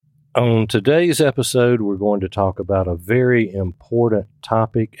On today's episode, we're going to talk about a very important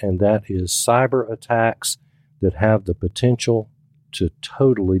topic, and that is cyber attacks that have the potential to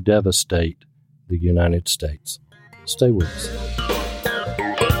totally devastate the United States. Stay with us.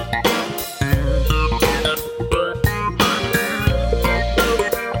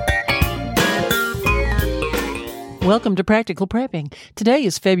 Welcome to Practical Prepping. Today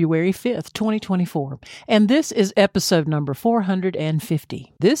is February 5th, 2024, and this is episode number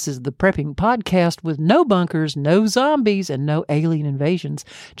 450. This is the Prepping Podcast with no bunkers, no zombies, and no alien invasions,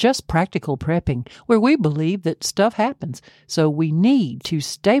 just practical prepping, where we believe that stuff happens, so we need to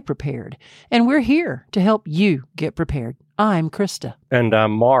stay prepared, and we're here to help you get prepared. I'm Krista. And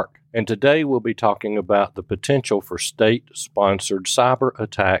I'm Mark, and today we'll be talking about the potential for state-sponsored cyber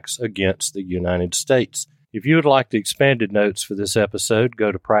attacks against the United States. If you would like the expanded notes for this episode,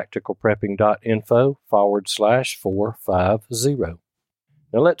 go to practicalprepping.info/450.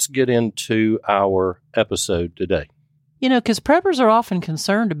 Now let's get into our episode today. You know, because preppers are often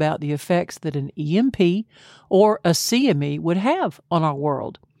concerned about the effects that an EMP or a CME would have on our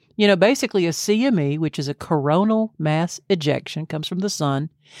world. You know, basically a CME, which is a coronal mass ejection, comes from the sun.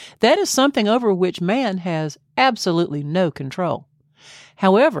 That is something over which man has absolutely no control.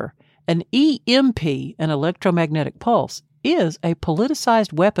 However, an EMP, an electromagnetic pulse, is a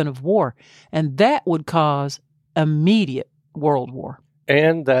politicized weapon of war, and that would cause immediate world war.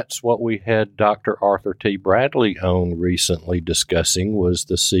 And that's what we had Dr. Arthur T. Bradley on recently discussing, was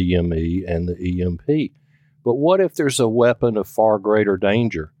the CME and the EMP. But what if there's a weapon of far greater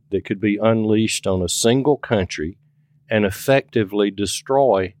danger that could be unleashed on a single country and effectively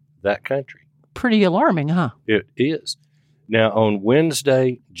destroy that country? Pretty alarming, huh? It is. Now, on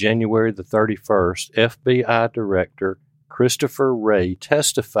Wednesday, January the 31st, FBI Director Christopher Wray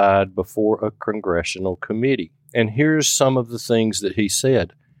testified before a congressional committee. And here's some of the things that he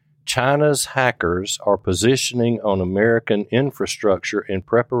said. China's hackers are positioning on American infrastructure in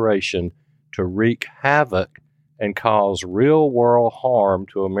preparation to wreak havoc and cause real-world harm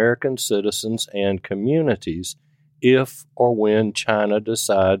to American citizens and communities if or when China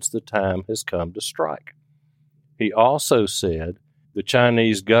decides the time has come to strike. He also said the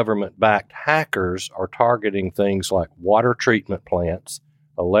Chinese government-backed hackers are targeting things like water treatment plants,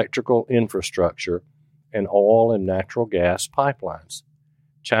 electrical infrastructure, and oil and natural gas pipelines.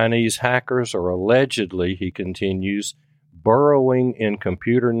 Chinese hackers are allegedly, he continues, burrowing in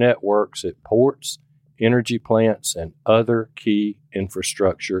computer networks at ports, energy plants, and other key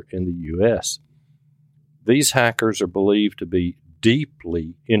infrastructure in the U.S. These hackers are believed to be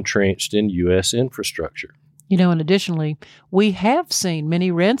deeply entrenched in U.S. infrastructure. You know, and additionally, we have seen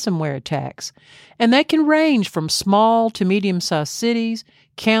many ransomware attacks, and they can range from small to medium-sized cities,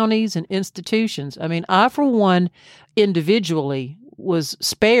 counties, and institutions. I mean, I, for one, individually was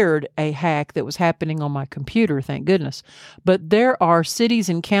spared a hack that was happening on my computer, thank goodness. But there are cities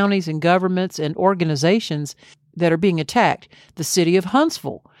and counties and governments and organizations that are being attacked. The city of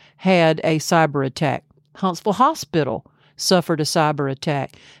Huntsville had a cyber attack. Huntsville Hospital suffered a cyber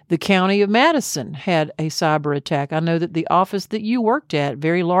attack. The county of Madison had a cyber attack. I know that the office that you worked at,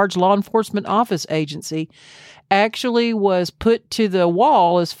 very large law enforcement office agency, actually was put to the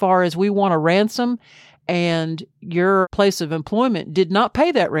wall as far as we want a ransom, and your place of employment did not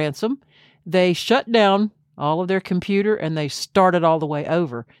pay that ransom. They shut down all of their computer and they started all the way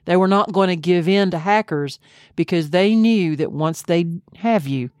over. They were not going to give in to hackers because they knew that once they have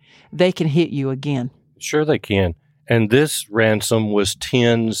you, they can hit you again. Sure they can. And this ransom was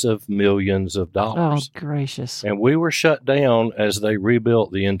tens of millions of dollars. Oh, gracious. And we were shut down as they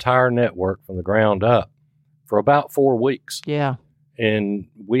rebuilt the entire network from the ground up for about 4 weeks. Yeah. And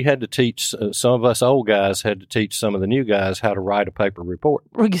we had to teach, some of us old guys had to teach some of the new guys how to write a paper report.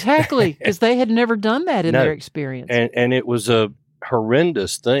 Exactly, because they had never done that in their experience. And it was a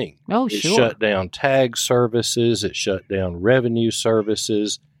horrendous thing. Oh, it sure. It shut down tag services. It shut down revenue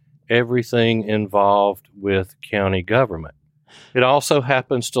services. Everything involved with county government. It also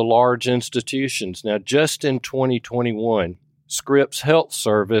happens to large institutions. Now, just in 2021, Scripps Health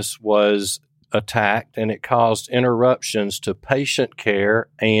Service was attacked, and it caused interruptions to patient care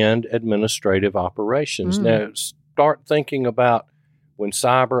and administrative operations. Now, start thinking about when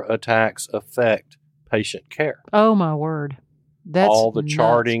cyber attacks affect patient care. Oh, my word. That's all the nuts.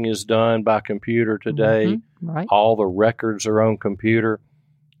 charting is done by computer today. Right. All the records are on computer.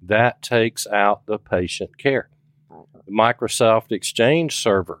 That takes out the patient care. The Microsoft Exchange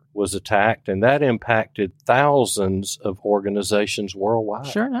server was attacked, and that impacted thousands of organizations worldwide.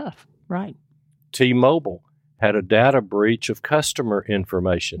 Sure enough. Right. T-Mobile had a data breach of customer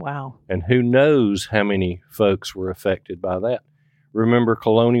information. Wow. And who knows how many folks were affected by that. Remember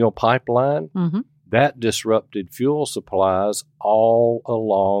Colonial Pipeline? Mm-hmm. That disrupted fuel supplies all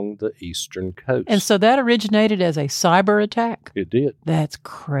along the eastern coast. And so that originated as a cyber attack? It did. That's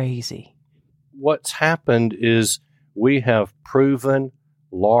crazy. What's happened is we have proven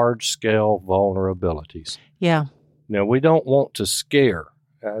large-scale vulnerabilities. Yeah. Now, we don't want to scare.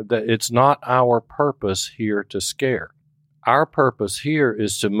 It's not our purpose here to scare. Our purpose here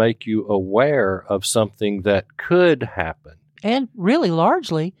is to make you aware of something that could happen. And really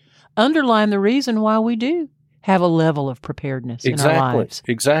largely underline the reason why we do have a level of preparedness in our lives.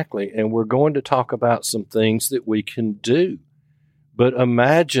 Exactly. And we're going to talk about some things that we can do. But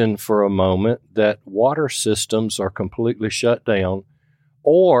imagine for a moment that water systems are completely shut down,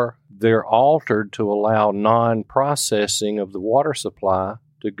 or they're altered to allow non-processing of the water supply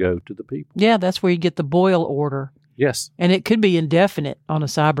to go to the people. Yeah, that's where you get the boil order. Yes. And it could be indefinite on a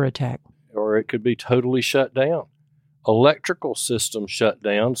cyber attack. Or it could be totally shut down. Electrical system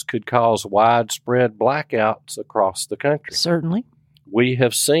shutdowns could cause widespread blackouts across the country. Certainly. We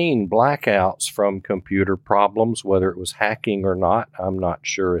have seen blackouts from computer problems, whether it was hacking or not. I'm not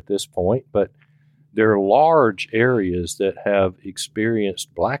sure at this point, but there are large areas that have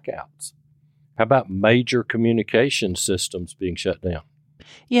experienced blackouts. How about major communication systems being shut down?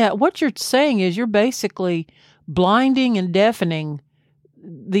 Yeah, what you're saying is you're basically blinding and deafening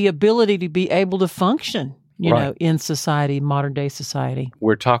the ability to be able to function, you know, in society, modern day society.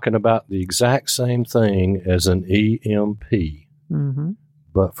 We're talking about the exact same thing as an EMP,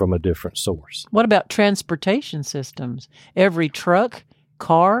 but from a different source. What about transportation systems? Every truck,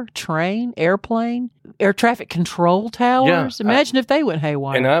 car, train, airplane, air traffic control towers. Yeah, Imagine if they went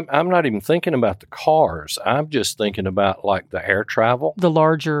haywire. And I'm not even thinking about the cars. I'm just thinking about like the air travel. The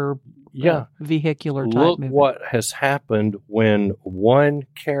larger vehicular type Look movement. what has happened when one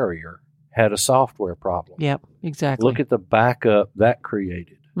carrier had a software problem. Yep, exactly. Look at the backup that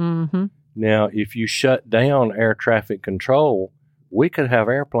created. Mm-hmm. Now, if you shut down air traffic control, we could have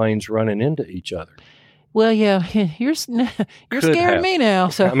airplanes running into each other. Well, yeah, you're scaring me now.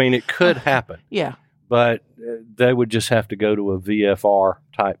 So I mean, it could happen. Yeah. But they would just have to go to a VFR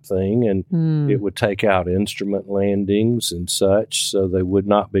type thing, and it would take out instrument landings and such, so they would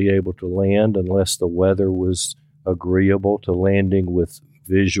not be able to land unless the weather was agreeable to landing with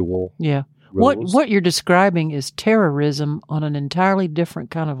visual rules. What you're describing is terrorism on an entirely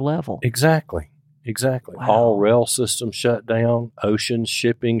different kind of level. Exactly. Wow. All rail systems shut down, ocean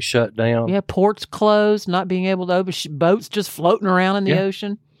shipping shut down. Yeah, ports closed, not being able to open, boats just floating around in the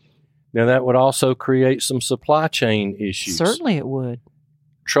ocean. Now, that would also create some supply chain issues. Certainly it would.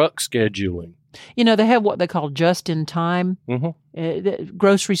 Truck scheduling. You know, they have what they call just-in-time.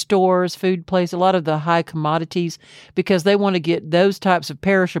 Grocery stores, food places, a lot of the high commodities, because they want to get those types of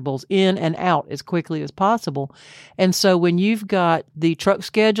perishables in and out as quickly as possible. And so when you've got the truck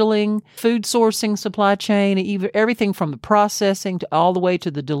scheduling, food sourcing, supply chain, even everything from the processing to all the way to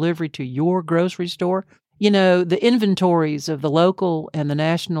the delivery to your grocery store, you know, the inventories of the local and the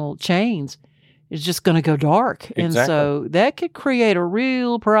national chains is just going to go dark. Exactly. And so that could create a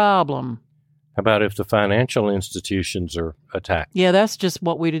real problem. How about if the financial institutions are attacked? Yeah, that's just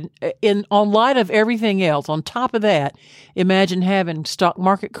what we did. On light of everything else, on top of that, imagine having stock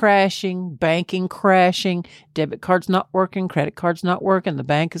market crashing, banking crashing, debit cards not working, credit cards not working, the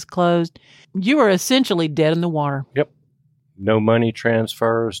bank is closed. You are essentially dead in the water. Yep. No money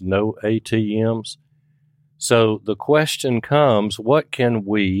transfers, no ATMs. So the question comes, what can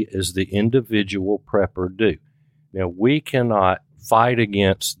we as the individual prepper do? Now, we cannot fight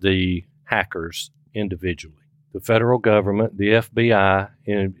against the hackers individually. The federal government, the FBI,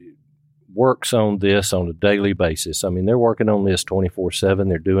 works on this on a daily basis. I mean, they're working on this 24/7.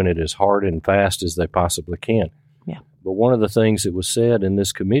 They're doing it as hard and fast as they possibly can. Yeah. But one of the things that was said in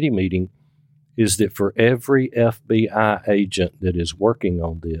this committee meeting is that for every FBI agent that is working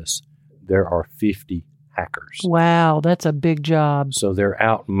on this, there are 50 hackers. Wow, that's a big job. So they're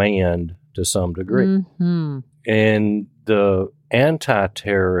outmanned to some degree. Mm-hmm. And the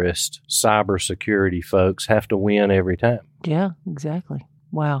anti-terrorist cybersecurity folks have to win every time. Yeah, exactly.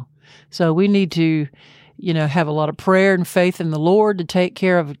 Wow. So we need to, you know, have a lot of prayer and faith in the Lord to take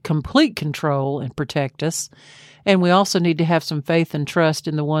care of complete control and protect us. And we also need to have some faith and trust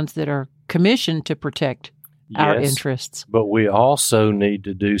in the ones that are commissioned to protect our interests. But we also need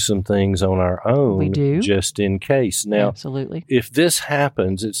to do some things on our own. We do. Just in case. Now, absolutely. If this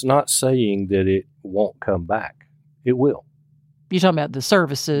happens, it's not saying that it won't come back. It will. You're talking about the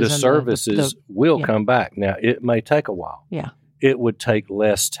services. The services will come back. Now, it may take a while. Yeah. It would take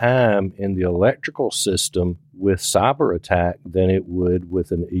less time in the electrical system with cyber attack than it would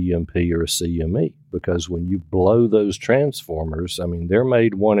with an EMP or a CME. because when you blow those transformers, I mean, they're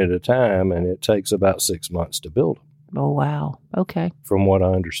made one at a time, and it takes about 6 months to build them. Oh, wow. Okay. From what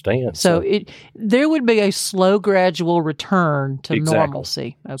I understand. So there would be a slow, gradual return to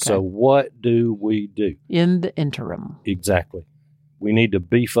normalcy. Okay. So what do we do? In the interim. Exactly. We need to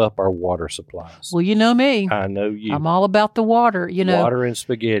beef up our water supplies. Well, you know me. I know you. I'm all about the water. Water and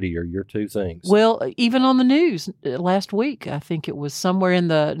spaghetti are your two things. Well, even on the news last week, I think it was somewhere in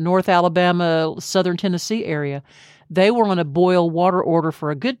the North Alabama, Southern Tennessee area, they were on a boil water order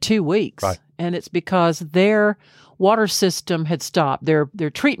for a good 2 weeks. Right. And it's because their water system had stopped. Their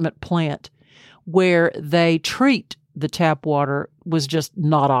treatment plant where they treat the tap water was just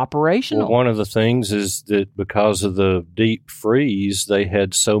not operational. Well, one of the things is that because of the deep freeze, they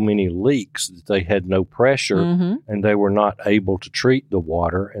had so many leaks that they had no pressure, and they were not able to treat the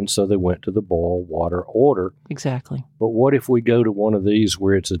water, and so they went to the boil water order. Exactly. But what if we go to one of these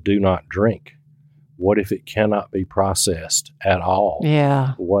where it's a do not drink? What if it cannot be processed at all?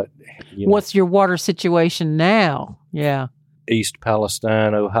 Yeah. What's your water situation now? Yeah. East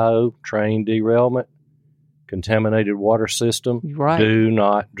Palestine, Ohio, train derailment. Contaminated water system, right. Do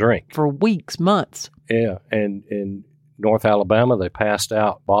not drink. For weeks, months. Yeah, and in North Alabama, they passed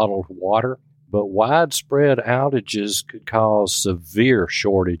out bottled water, but widespread outages could cause severe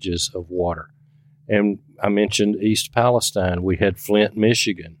shortages of water. And I mentioned East Palestine. We had Flint,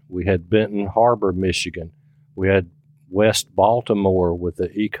 Michigan. We had Benton Harbor, Michigan. We had West Baltimore with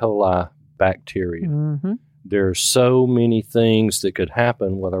the E. coli bacteria. Mm-hmm. There are so many things that could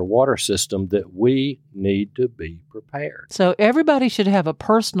happen with our water system that we need to be prepared. So everybody should have a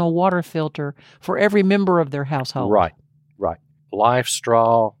personal water filter for every member of their household. Right. Life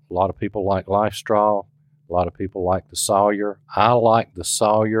Straw. A lot of people like Life Straw. A lot of people like the Sawyer. I like the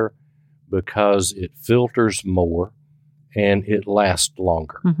Sawyer because it filters more and it lasts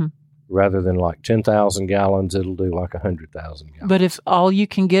longer. Mm-hmm. Rather than like 10,000 gallons, it'll do like 100,000 gallons. But if all you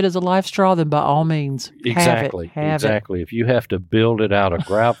can get is a Life Straw, then by all means, exactly. Have it. If you have to build it out of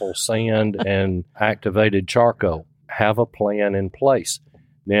gravel, sand, and activated charcoal, have a plan in place.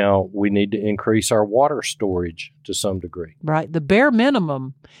 Now, we need to increase our water storage to some degree. Right. The bare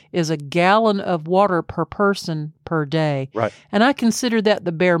minimum is a gallon of water per person per day. Right. And I consider that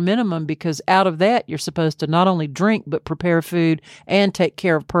the bare minimum because out of that, you're supposed to not only drink, but prepare food and take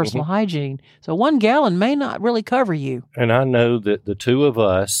care of personal hygiene. So 1 gallon may not really cover you. And I know that the two of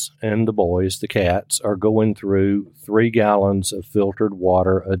us and the boys, the cats, are going through 3 gallons of filtered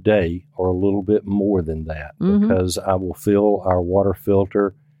water a day or a little bit more than that because I will fill our water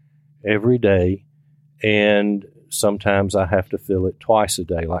filter every day, and sometimes I have to fill it twice a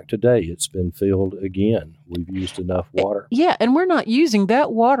day. Like today, it's been filled again. We've used enough water. Yeah, and we're not using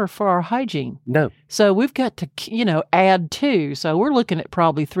that water for our hygiene. No. So we've got to, add to. So we're looking at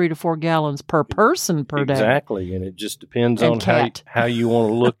probably 3 to 4 gallons per person per day. Exactly, and it just depends on how you want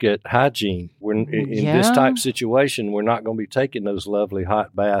to look at hygiene. In this type situation, we're not going to be taking those lovely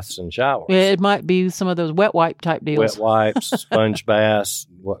hot baths and showers. It might be some of those wet wipe type deals. Wet wipes, sponge baths,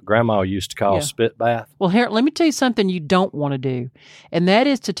 what Grandma used to call spit bath. Well, here, let me tell you something you don't want to do, and that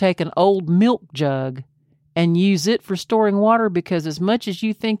is to take an old milk jug and use it for storing water because as much as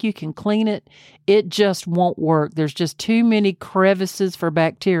you think you can clean it, it just won't work. There's just too many crevices for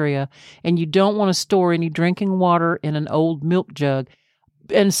bacteria, and you don't want to store any drinking water in an old milk jug.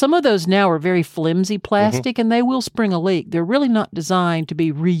 And some of those now are very flimsy plastic, and they will spring a leak. They're really not designed to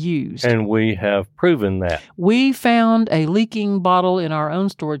be reused. And we have proven that. We found a leaking bottle in our own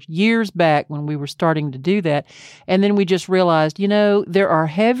storage years back when we were starting to do that. And then we just realized, there are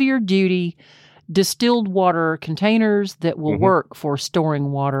heavier duty distilled water containers that will work for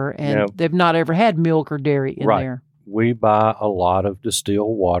storing water, and they've not ever had milk or dairy in there. We buy a lot of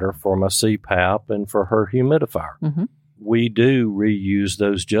distilled water for my CPAP and for her humidifier. We do reuse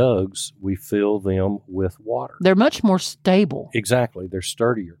those jugs. We fill them with water. They're much more stable. Exactly. They're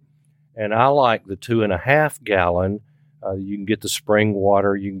sturdier. And I like the 2.5 gallon. You can get the spring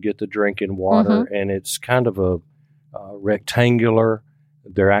water, you can get the drinking water, and it's kind of a rectangular.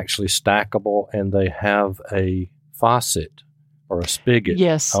 They're actually stackable, and they have a faucet or a spigot.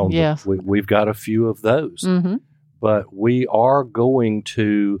 Yes. We've got a few of those. But we are going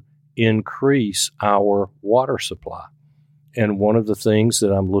to increase our water supply. And one of the things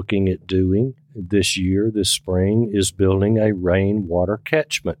that I'm looking at doing this spring, is building a rainwater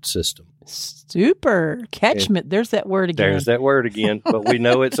catchment system. Super. Catchment. There's that word again. But we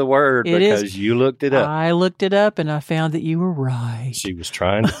know it's a word because you looked it up. I looked it up and I found that you were right. She was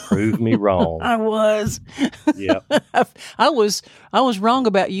trying to prove me wrong. I was. Yep. I was wrong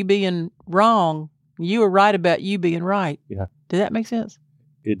about you being wrong. You were right about you being right. Yeah. Did that make sense?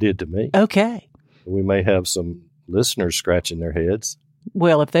 It did to me. Okay. We may have some listeners scratching their heads.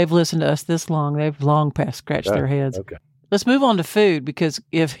 Well, if they've listened to us this long, they've long past scratched their heads. Okay. Let's move on to food because,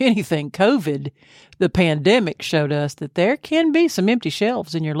 if anything, COVID, the pandemic, showed us that there can be some empty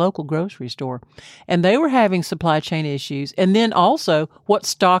shelves in your local grocery store. And they were having supply chain issues. And then also what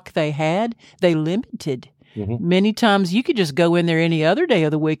stock they had, they limited. Mm-hmm. Many times you could just go in there any other day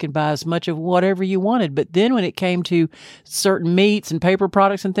of the week and buy as much of whatever you wanted. But then when it came to certain meats and paper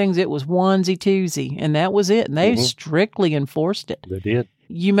products and things, it was onesie twosie. And that was it. And they strictly enforced it. They did.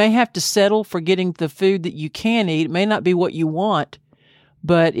 You may have to settle for getting the food that you can eat. It may not be what you want,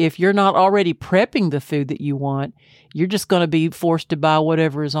 but if you're not already prepping the food that you want, you're just going to be forced to buy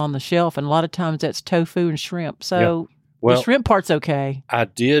whatever is on the shelf. And a lot of times that's tofu and shrimp. So the shrimp part's okay. I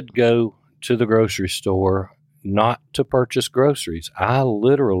did go to the grocery store not to purchase groceries. I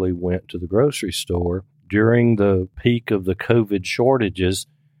literally went to the grocery store during the peak of the COVID shortages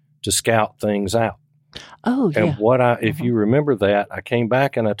to scout things out. Oh, yeah. And if you remember that, I came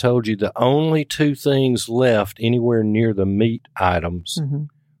back and I told you the only two things left anywhere near the meat items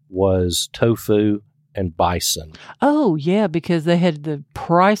was tofu and bison. Oh, yeah, because they had the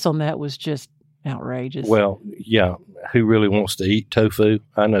price on that was just outrageous. Well, yeah. Who really wants to eat tofu?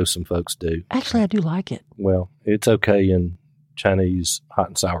 I know some folks do. Actually, I do like it. Well, it's okay in Chinese hot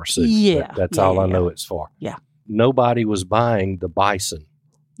and sour soup. Yeah. That's all I know it's for. Yeah. Nobody was buying the bison.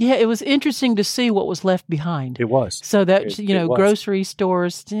 Yeah, it was interesting to see what was left behind. It was. So that, grocery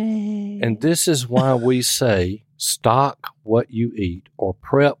stores. And this is why we say stock what you eat or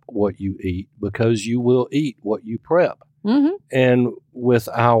prep what you eat, because you will eat what you prep. Mm-hmm. And with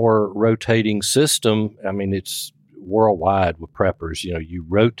our rotating system, I mean, it's worldwide with preppers, you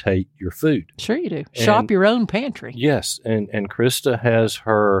rotate your food. Sure you do. Shop your own pantry. Yes. And Krista has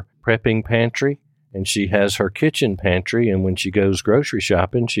her prepping pantry. And she has her kitchen pantry, and when she goes grocery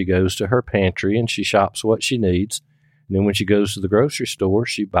shopping, she goes to her pantry and she shops what she needs. And then when she goes to the grocery store,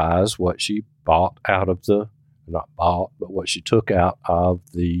 she buys what she bought out of what she took out of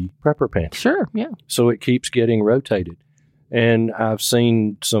the prepper pantry. Sure, yeah. So it keeps getting rotated. And I've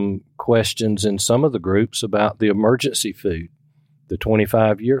seen some questions in some of the groups about the emergency food, the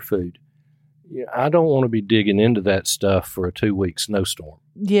 25-year food. I don't want to be digging into that stuff for a 2-week snowstorm.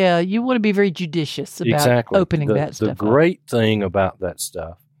 Yeah, you want to be very judicious about opening that stuff The great thing about that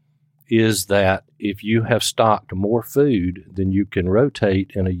stuff is that if you have stocked more food than you can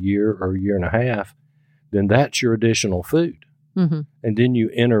rotate in a year or a year and a half, then that's your additional food. Mm-hmm. And then you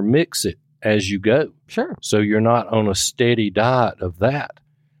intermix it as you go. Sure. So you're not on a steady diet of that.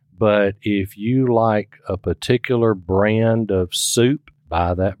 But if you like a particular brand of soup,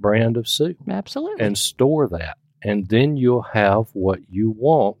 buy that brand of soup. Absolutely. And store that. And then you'll have what you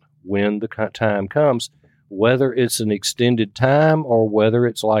want when the time comes, whether it's an extended time or whether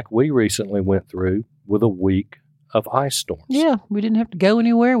it's like we recently went through with a week of ice storms. Yeah, we didn't have to go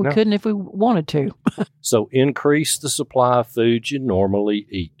anywhere. We couldn't if we wanted to. So increase the supply of food you normally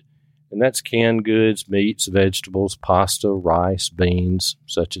eat. And that's canned goods, meats, vegetables, pasta, rice, beans,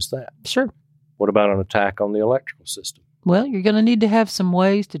 such as that. Sure. What about an attack on the electrical system? Well, you're going to need to have some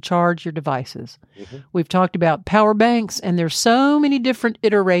ways to charge your devices. Mm-hmm. We've talked about power banks, and there's so many different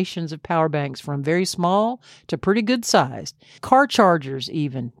iterations of power banks, from very small to pretty good sized. Car chargers,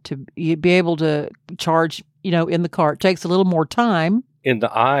 even, to be able to charge, in the car. It takes a little more time. In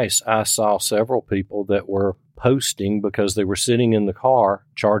the ice, I saw several people that were posting because they were sitting in the car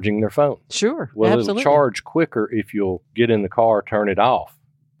charging their phone. Sure, well, absolutely. It'll charge quicker if you'll get in the car, turn it off,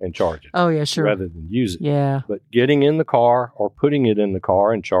 and charge it. Oh, yeah, sure. Rather than use it. Yeah. But getting in the car or putting it in the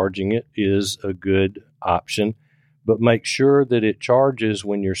car and charging it is a good option. But make sure that it charges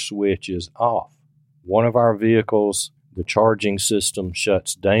when your switch is off. One of our vehicles, the charging system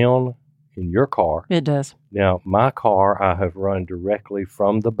shuts down in your car. It does. Now, my car, I have run directly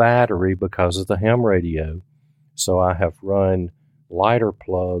from the battery because of the ham radio. So I have run lighter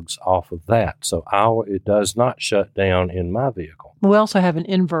plugs off of that. So it does not shut down in my vehicle. We also have an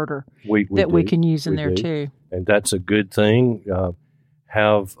inverter we can use in there too. And that's a good thing.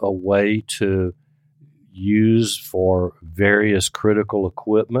 Have a way to use for various critical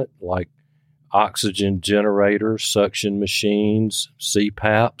equipment like oxygen generators, suction machines,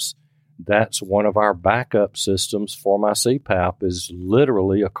 CPAPs. That's one of our backup systems for my CPAP is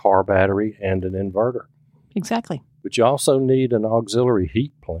literally a car battery and an inverter. Exactly. But you also need an auxiliary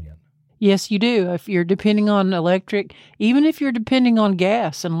heat plan. Yes, you do. If you're depending on electric, even if you're depending on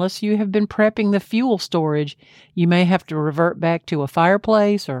gas, unless you have been prepping the fuel storage, you may have to revert back to a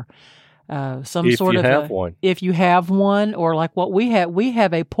fireplace or some if sort you of have one. If you have one, or like what we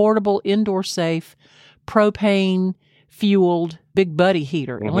have a portable indoor safe propane fueled Big Buddy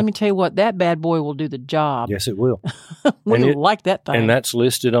heater. And let me tell you what, that bad boy will do the job. Yes, it will. We like that thing. And that's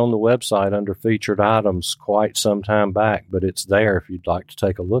listed on the website under featured items quite some time back, but it's there if you'd like to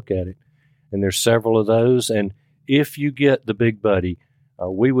take a look at it. And there's several of those. And if you get the Big Buddy,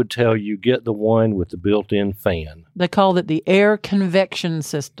 we would tell you get the one with the built-in fan. They call it the air convection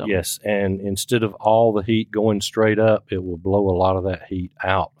system. Yes, and instead of all the heat going straight up, it will blow a lot of that heat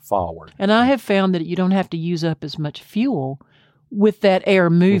out forward. And I have found that you don't have to use up as much fuel with that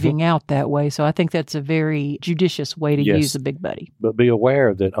air moving out that way. So I think that's a very judicious way to use the Big Buddy. But be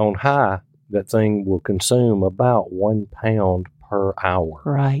aware that on high, that thing will consume about 1 pound per hour.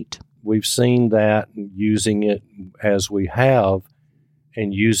 Right. We've seen that using it as we have,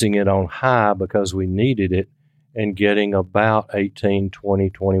 and using it on high because we needed it, and getting about 18, 20,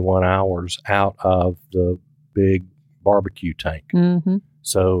 21 hours out of the big barbecue tank. Mm-hmm.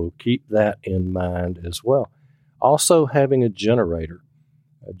 So keep that in mind as well. Also, having a generator.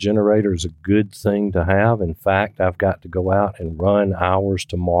 A generator is a good thing to have. In fact, I've got to go out and run hours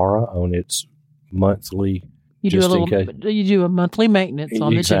tomorrow on its monthly. You do a monthly maintenance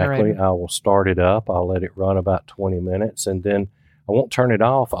on the generator. Exactly. I will start it up. I'll let it run about 20 minutes, and then I won't turn it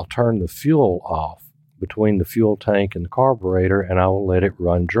off. I'll turn the fuel off between the fuel tank and the carburetor, and I will let it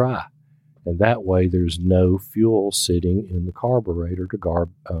run dry. And that way there's no fuel sitting in the carburetor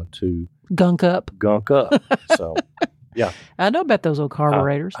to gunk up. So, yeah. I know about those old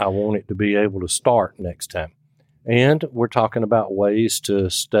carburetors. I want it to be able to start next time. And we're talking about ways to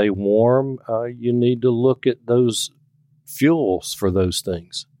stay warm. You need to look at those fuels for those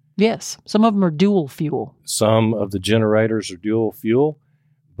things. Yes, some of them are dual fuel. Some of the generators are dual fuel,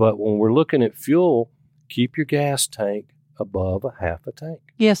 but when we're looking at fuel, keep your gas tank above a half a tank.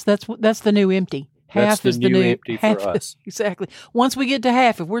 Yes, that's the new empty. Half is the new empty for us. Exactly. Once we get to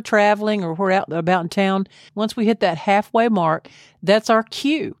half, if we're traveling or we're out about in town, once we hit that halfway mark, that's our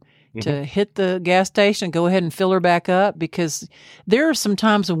cue to hit the gas station and go ahead and fill her back up, because there are some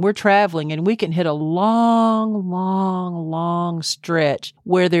times when we're traveling and we can hit a long stretch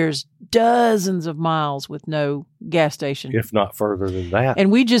where there's dozens of miles with no gas station. If not further than that.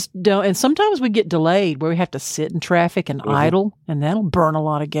 And we just don't. And sometimes we get delayed where we have to sit in traffic and idle, and that'll burn a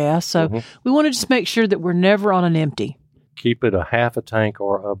lot of gas. So we want to just make sure that we're never on an empty. Keep it a half a tank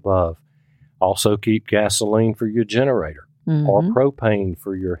or above. Also keep gasoline for your generator. Or propane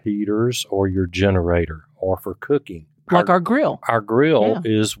for your heaters or your generator or for cooking. Like our grill. Our grill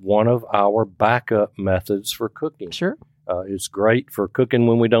is one of our backup methods for cooking. Sure. It's great for cooking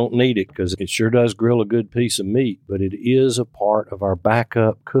when we don't need it, because it sure does grill a good piece of meat, but it is a part of our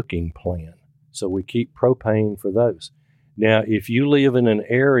backup cooking plan. So we keep propane for those. Now, if you live in an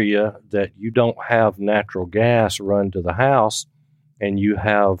area that you don't have natural gas run to the house and you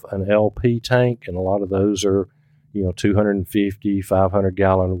have an LP tank, and a lot of those are 250, 500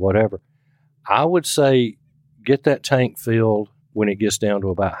 gallon, whatever, I would say get that tank filled when it gets down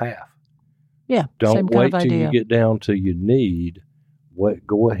to about half. Yeah. Don't wait till you get down to you need.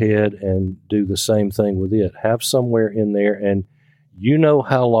 Go ahead and do the same thing with it. Have somewhere in there, and you know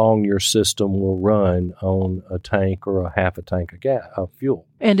how long your system will run on a tank or a half a tank of fuel.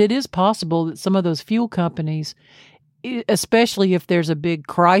 And it is possible that some of those fuel companies, especially if there's a big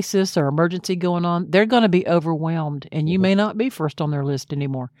crisis or emergency going on, they're going to be overwhelmed, and you may not be first on their list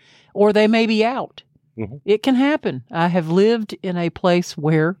anymore, or they may be out. It can happen. I have lived in a place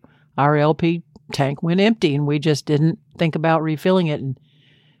where our LP tank went empty, and we just didn't think about refilling it. And,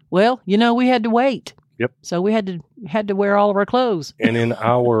 we had to wait. Yep. So we had to wear all of our clothes. And in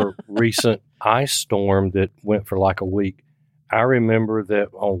our recent ice storm that went for like a week, I remember that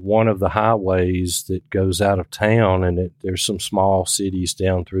on one of the highways that goes out of town, and there's some small cities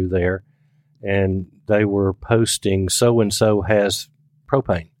down through there, and they were posting so-and-so has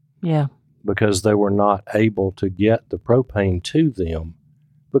propane. Yeah. Because they were not able to get the propane to them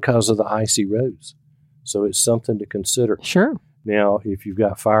because of the icy roads. So it's something to consider. Sure. Now, if you've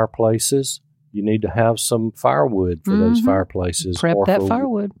got fireplaces, you need to have some firewood for those fireplaces. Prep that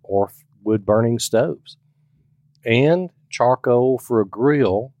firewood. Or wood-burning stoves. And charcoal for a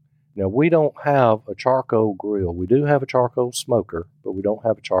grill. Now, we don't have a charcoal grill. We do have a charcoal smoker, but we don't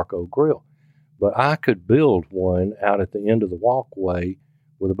have a charcoal grill. But I could build one out at the end of the walkway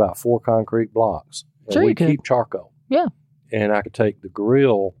with about 4 concrete blocks. And sure, we you could. Keep charcoal. Yeah. And I could take the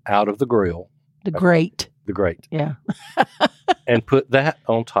grill out of the grill. The grate. The grate. Yeah. And put that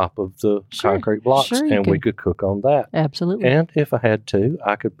on top of the concrete blocks, sure and we could cook on that. Absolutely. And if I had to,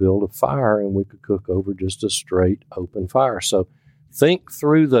 I could build a fire, and we could cook over just a straight open fire. So think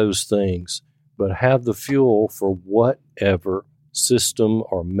through those things, but have the fuel for whatever system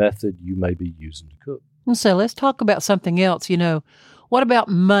or method you may be using to cook. And so let's talk about something else. What about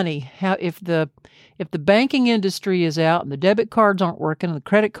money? How if the banking industry is out and the debit cards aren't working and the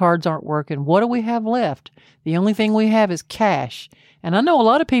credit cards aren't working, what do we have left? The only thing we have is cash. And I know a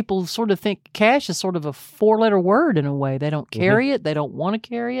lot of people sort of think cash is sort of a 4-letter word in a way. They don't carry it. They don't want to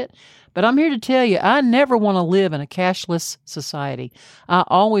carry it. But I'm here to tell you, I never want to live in a cashless society. I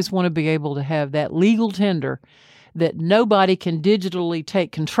always want to be able to have that legal tender that nobody can digitally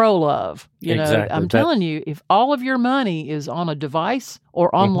take control of. Exactly. I'm telling you, if all of your money is on a device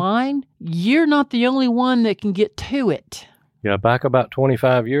or online, you're not the only one that can get to it. Yeah, back about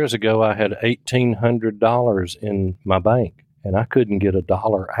 25 years ago, I had $1,800 in my bank, and I couldn't get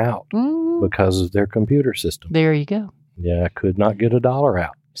 $1 out because of their computer system. There you go. Yeah, I could not get $1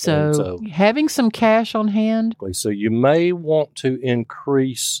 out. So having some cash on hand. So you may want to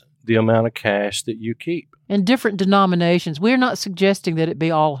increase the amount of cash that you keep. And different denominations. We're not suggesting that it be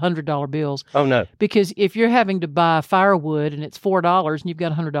all $100 bills. Oh, no. Because if you're having to buy firewood and it's $4 and you've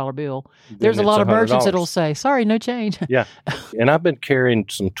got a $100 bill, there's a lot of merchants that will say, sorry, no change. Yeah. And I've been carrying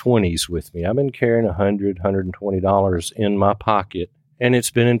some 20s with me. I've been carrying $100, $120 in my pocket, and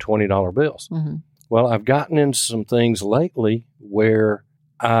it's been in $20 bills. Mm-hmm. Well, I've gotten into some things lately where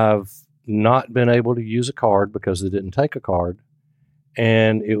I've not been able to use a card because they didn't take a card.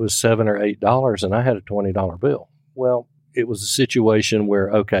 And it was $7 or $8, and I had a $20 bill. Well, it was a situation where,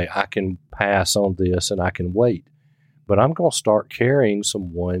 okay, I can pass on this and I can wait. But I'm going to start carrying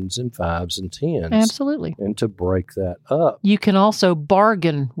some 1s and 5s and 10s. Absolutely. And to break that up. You can also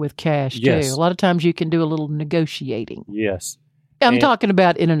bargain with cash, too. Yes. A lot of times you can do a little negotiating. Yes. I'm talking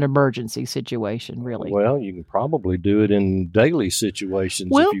about in an emergency situation, really. Well, you can probably do it in daily situations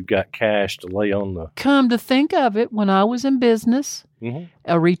if you've got cash to lay on the... Come to think of it, when I was in business,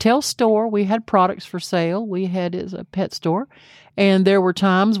 a retail store, we had products for sale. We had as a pet store. And there were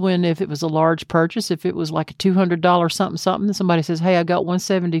times when if it was a large purchase, if it was like a $200 something, somebody says, hey, I got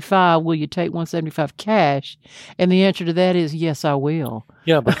 $175. Will you take $175 cash? And the answer to that is, yes, I will.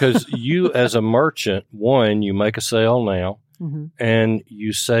 Yeah, because you as a merchant, one, you make a sale now. Mm-hmm. And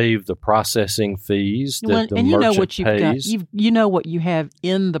you save the processing fees that the merchant pays. You know what you have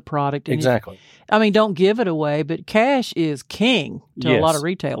in the product. And exactly. Don't give it away, but cash is king to a lot of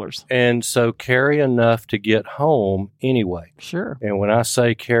retailers. And so carry enough to get home anyway. Sure. And when I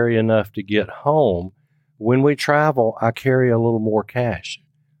say carry enough to get home, when we travel, I carry a little more cash.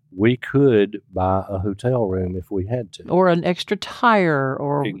 We could buy a hotel room if we had to. Or an extra tire.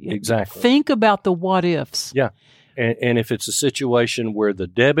 Or exactly. Think about the what ifs. Yeah. And if it's a situation where the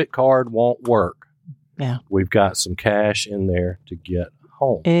debit card won't work, we've got some cash in there to get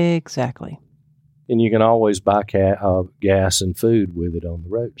home. Exactly. And you can always buy gas and food with it on the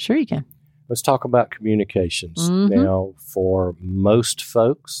road. Sure you can. Let's talk about communications. Now, for most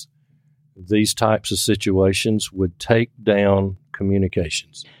folks, these types of situations would take down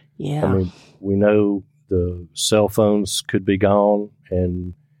communications. Yeah. I mean, we know the cell phones could be gone,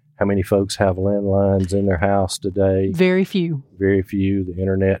 and how many folks have landlines in their house today? Very few. Very few. The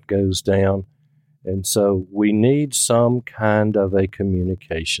internet goes down. And so we need some kind of a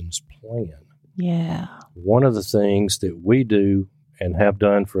communications plan. Yeah. One of the things that we do and have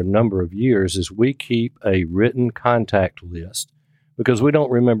done for a number of years is we keep a written contact list because we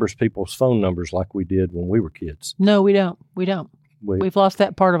don't remember people's phone numbers like we did when we were kids. No, we don't. We've lost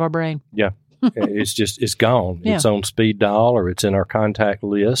that part of our brain. Yeah. It's gone. Yeah. It's on speed dial or it's in our contact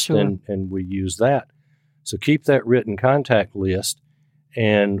list, sure. and we use that. So keep that written contact list,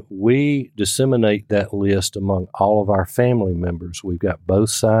 and we disseminate that list among all of our family members. We've got both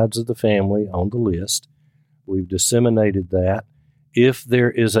sides of the family on the list. We've disseminated that. If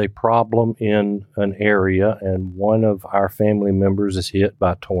there is a problem in an area and one of our family members is hit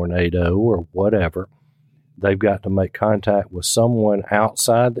by a tornado or whatever, they've got to make contact with someone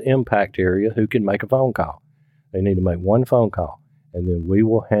outside the impact area who can make a phone call. They need to make one phone call, and then we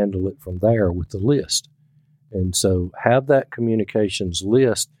will handle it from there with the list. And so have that communications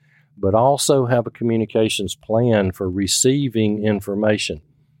list, but also have a communications plan for receiving information.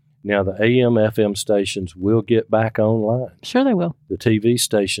 Now, the AM, FM stations will get back online. Sure they will. The TV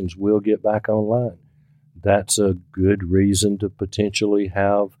stations will get back online. That's a good reason to potentially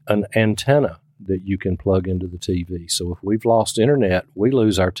have an antenna that you can plug into the TV. So if we've lost internet, we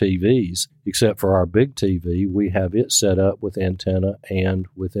lose our TVs. Except for our big TV, we have it set up with antenna and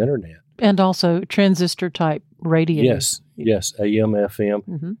with internet. And also transistor-type radio. Yes, AM, FM.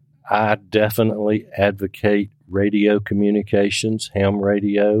 Mm-hmm. I definitely advocate radio communications, ham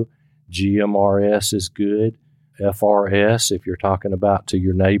radio. GMRS is good. FRS, if you're talking about to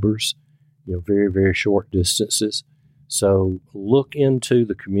your neighbors, very, very short distances. So look into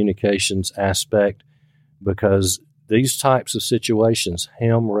the communications aspect. because these types of situations,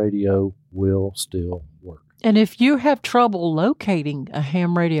 ham radio will still work. And if you have trouble locating a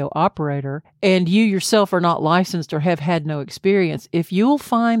ham radio operator and you yourself are not licensed or have had no experience, if you'll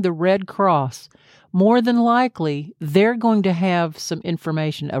find the Red Cross, more than likely they're going to have some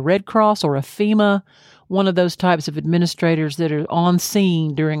information, a Red Cross or a FEMA, one of those types of administrators that are on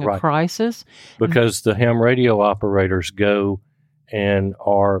scene during a crisis. Because the ham radio operators go and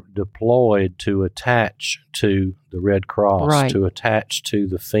are deployed to attach to the Red Cross, to attach to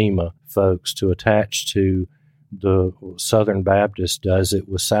the FEMA folks, to attach to the Southern Baptist does it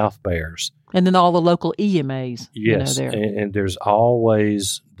with South Bears. And then all the local EMAs. Yes, and there's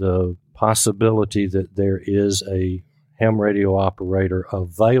always the possibility that there is a ham radio operator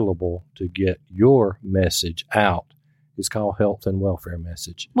available to get your message out. It's called health and welfare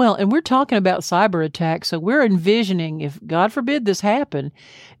message. Well, and we're talking about cyber attacks, so we're envisioning, if God forbid this happen,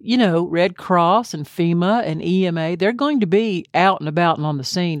 Red Cross and FEMA and EMA, they're going to be out and about and on the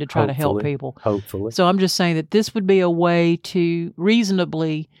scene to try to help people. Hopefully. So I'm just saying that this would be a way to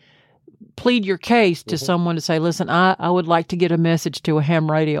reasonably plead your case to someone to say, listen, I would like to get a message to a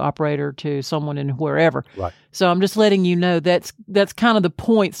ham radio operator, to someone in wherever. Right. So I'm just letting you know that's kind of the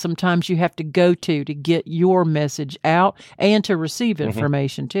point sometimes you have to go to get your message out and to receive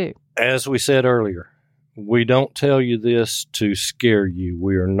information too. As we said earlier, we don't tell you this to scare you.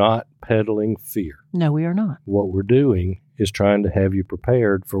 We are not peddling fear. No, we are not. What we're doing is trying to have you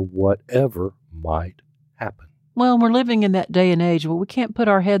prepared for whatever might happen. Well, we're living in that day and age where we can't put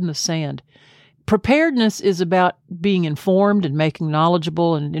our head in the sand. Preparedness is about being informed and making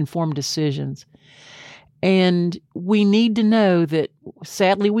knowledgeable and informed decisions. And we need to know that,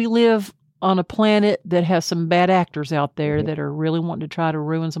 sadly, we live on a planet that has some bad actors out there that are really wanting to try to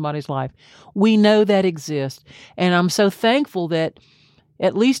ruin somebody's life. We know that exists. And I'm so thankful that,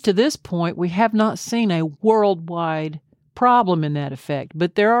 at least to this point, we have not seen a worldwide problem in that effect.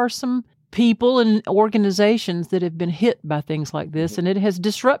 But there are some people and organizations that have been hit by things like this, and it has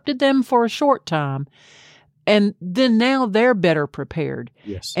disrupted them for a short time. And then now they're better prepared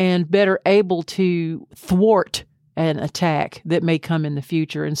and better able to thwart an attack that may come in the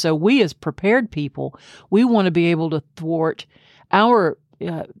future. And so we as prepared people, we want to be able to thwart our,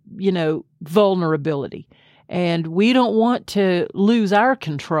 vulnerability. And we don't want to lose our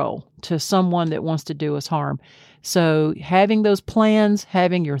control to someone that wants to do us harm. So having those plans,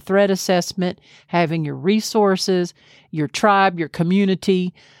 having your threat assessment, having your resources, your tribe, your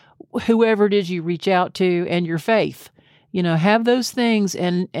community, whoever it is you reach out to, and your faith, have those things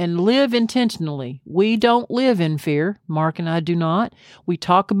and live intentionally. We don't live in fear. Mark and I do not. We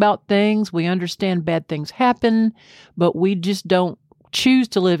talk about things. We understand bad things happen, but we just don't choose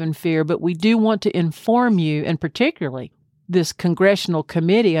to live in fear. But we do want to inform you, and particularly this congressional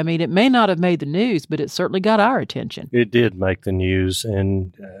committee. I mean, it may not have made the news, but it certainly got our attention. It did make the news,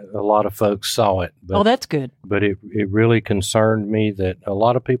 and a lot of folks saw it. But, that's good. But it really concerned me that a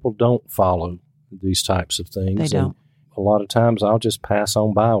lot of people don't follow these types of things. They don't. And a lot of times I'll just pass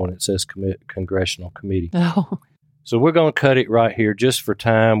on by when it says congressional committee. Oh. So we're going to cut it right here just for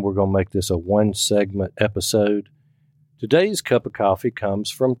time. We're going to make this a one-segment episode. Today's cup of coffee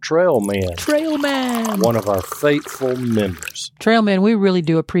comes from Trailman. Trailman! One of our faithful members. Trailman, we really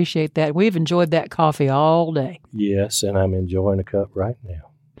do appreciate that. We've enjoyed that coffee all day. Yes, and I'm enjoying a cup right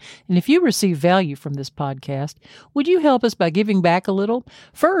now. And if you receive value from this podcast, would you help us by giving back a little?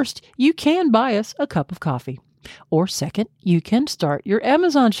 First, you can buy us a cup of coffee. Or second, you can start your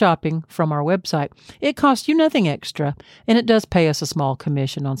Amazon shopping from our website. It costs you nothing extra, and it does pay us a small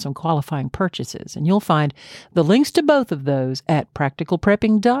commission on some qualifying purchases. And you'll find the links to both of those at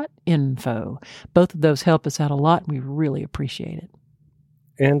practicalprepping.info. Both of those help us out a lot, and we really appreciate it.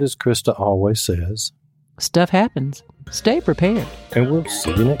 And as Krista always says, stuff happens. Stay prepared. And we'll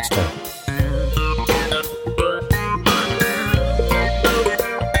see you next time.